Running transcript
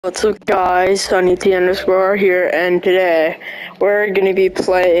What's up guys, SunnyT_ here, and today we're gonna be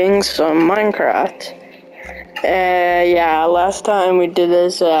playing some Minecraft. Yeah, last time we did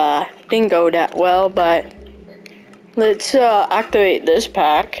this, didn't go that well, but let's activate this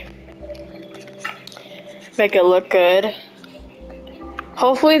pack. Make it look good.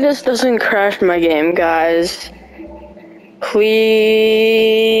 Hopefully this doesn't crash my game, guys. Please,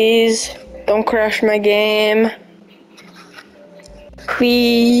 don't crash my game.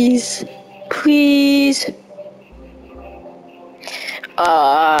 Please. Please.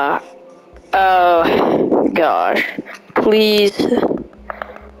 Oh gosh. Please.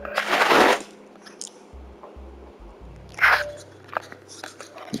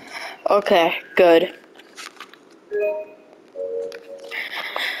 Okay, good.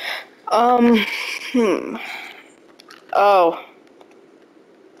 Oh.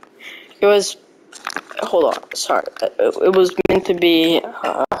 It was, hold on, sorry. It was meant to be,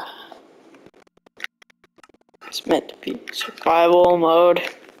 it's meant to be survival mode.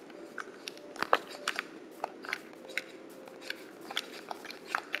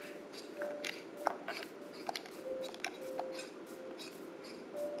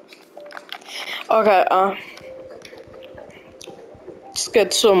 Okay, let's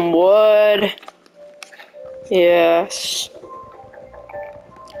get some wood. Yes.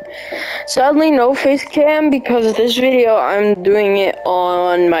 Sadly, no face cam because this video I'm doing it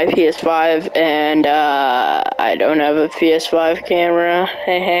on my PS5 and I don't have a PS5 camera.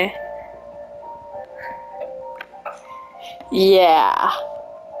 Hey. Yeah.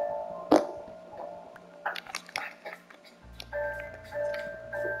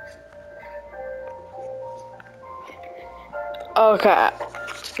 Okay.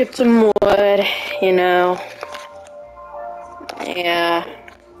 Let's get some wood, you know. Yeah.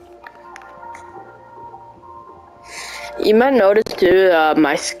 You might notice too,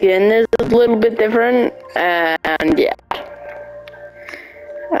 my skin is a little bit different, and yeah.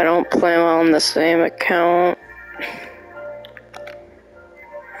 I don't play on the same account.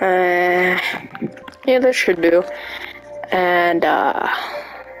 Yeah, that should do. And,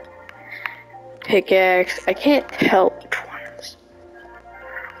 pickaxe. I can't tell which one is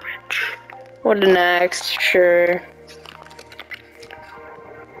which. What an axe, sure.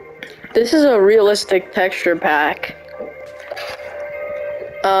 This is a realistic texture pack.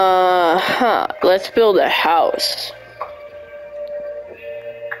 Let's build a house.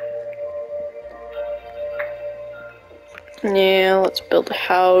 Yeah, let's build a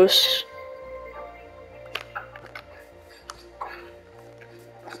house.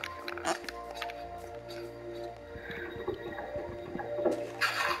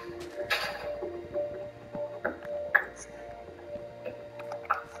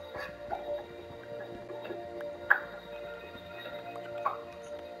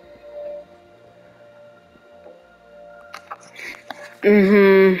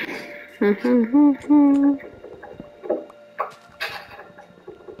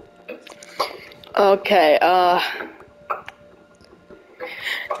 Okay,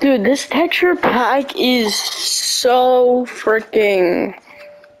 dude, this texture pack is so freaking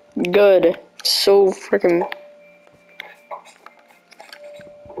good. So freaking.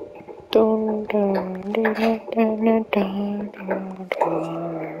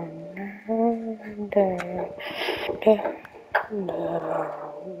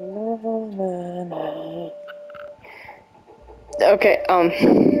 Okay,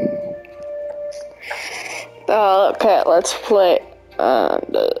 okay, let's play,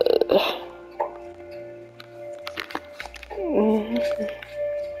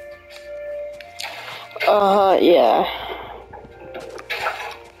 yeah.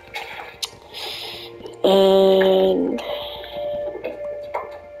 And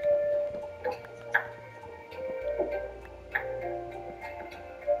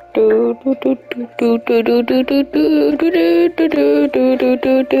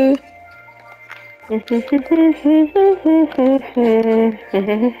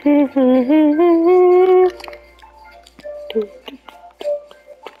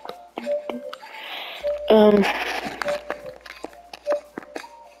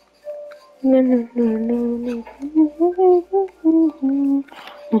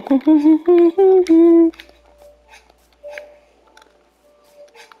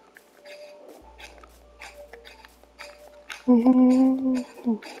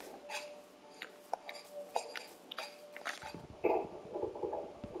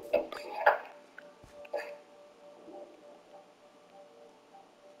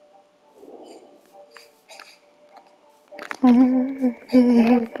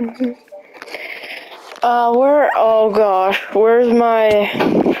Oh gosh, where's my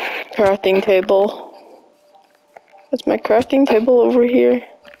crafting table? Is my crafting table over here?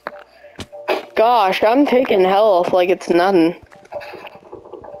 Gosh, I'm taking health like it's nothing.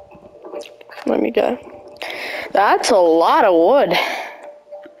 Let me go. That's a lot of wood.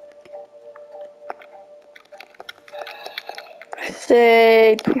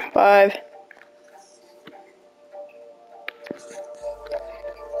 Say 5.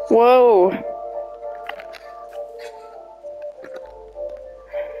 Whoa.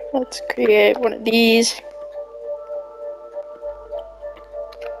 Let's create one of these.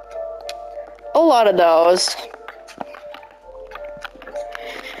 A lot of those.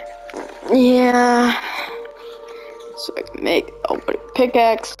 Yeah. So I can make a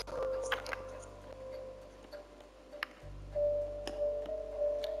pickaxe.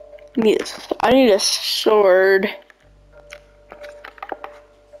 I need a sword.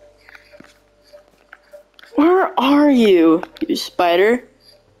 Where are you, you spider?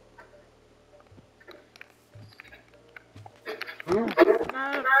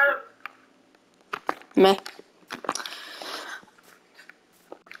 Meh.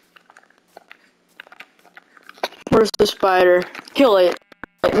 Where's the spider? Kill it.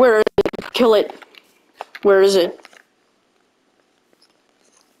 Where is it? Kill it. Where is it?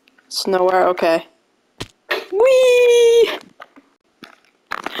 It's nowhere. Okay. Whee!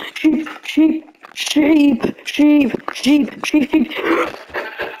 Sheep, sheep, sheep, sheep, sheep, sheep, sheep.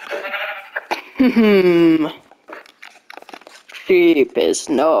 Sheep is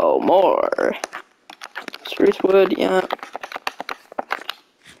no more. Spruce wood, yeah.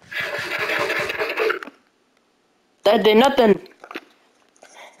 That did nothing.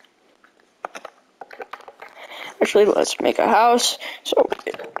 Actually, let's make a house. So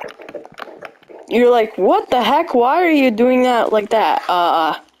you're like, what the heck? Why are you doing that like that?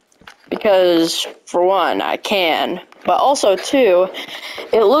 Because for one, I can, but also two,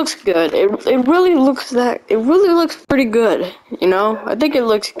 it looks good. It really looks pretty good. You know, I think it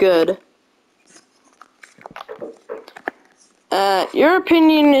looks good. Your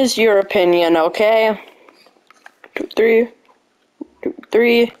opinion is your opinion, okay? 2, 3, 2,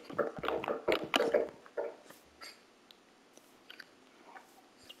 3.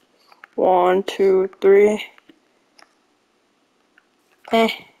 One, 2, 3.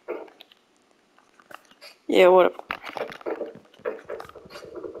 Yeah, what?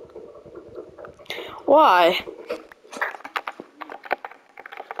 Why?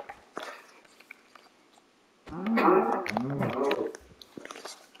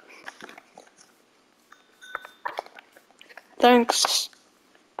 Thanks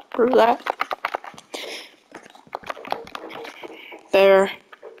for that. There.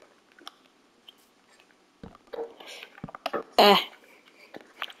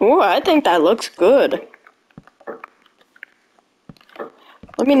 Ooh, I think that looks good.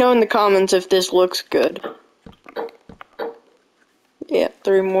 Let me know in the comments if this looks good. Yeah,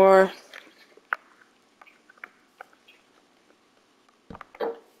 3 more.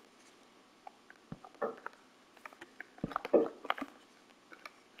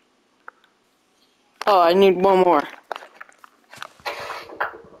 Oh, I need 1 more.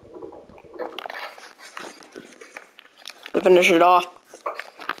 To finish it off.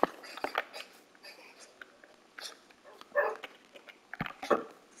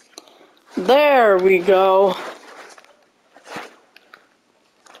 There we go.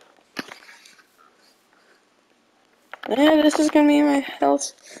 And this is gonna be my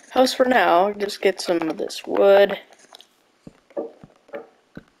house for now. Just get some of this wood.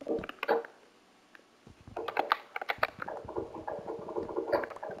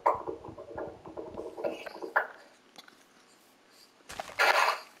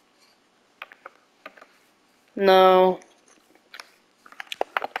 No.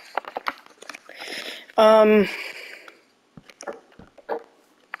 I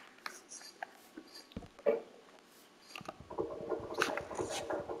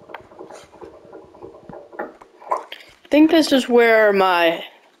think this is where my,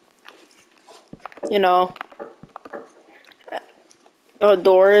 you know,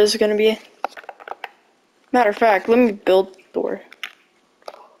 door is gonna be. Matter of fact, let me build the door.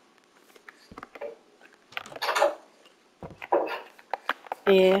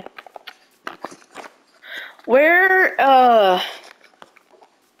 Yeah. Where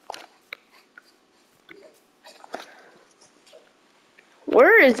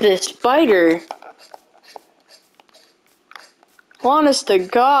is this spider? Honest to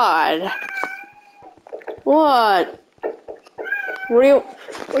God. What? What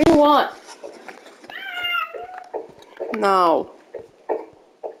do you want? No.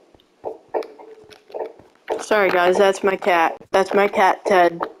 Sorry guys, that's my cat. That's my cat,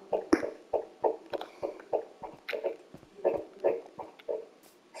 Ted.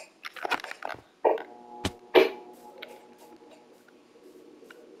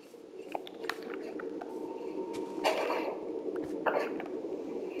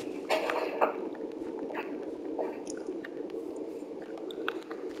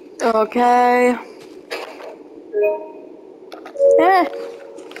 Okay. Eh.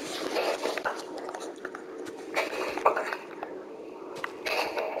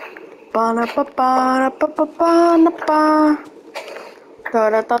 Ba ba ba ba ba ba ba. Da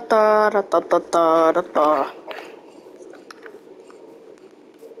da da da da da da da da.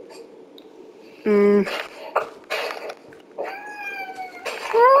 Hmm.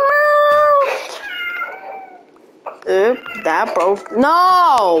 Oop, that broke.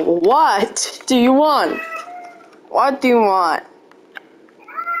 No! What do you want? What do you want?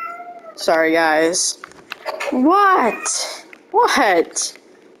 Sorry, guys. What? What?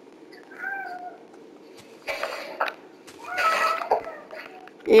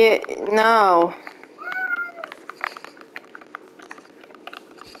 Yeah, no.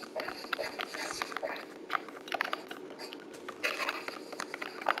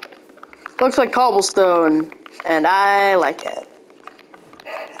 Looks like cobblestone, and I like it.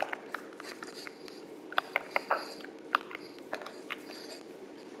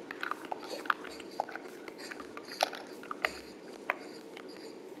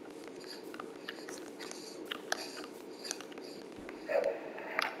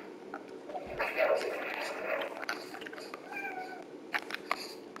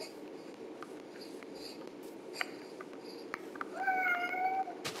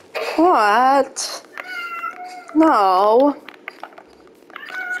 What? No.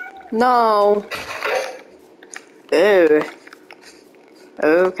 No. Ew.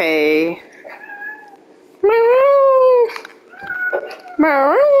 Okay. No!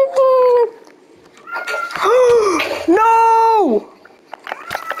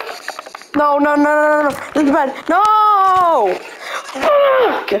 No, no, no, no, no, no. This is bad. No!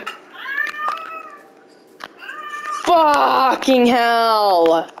 Fuck! Fucking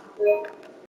hell!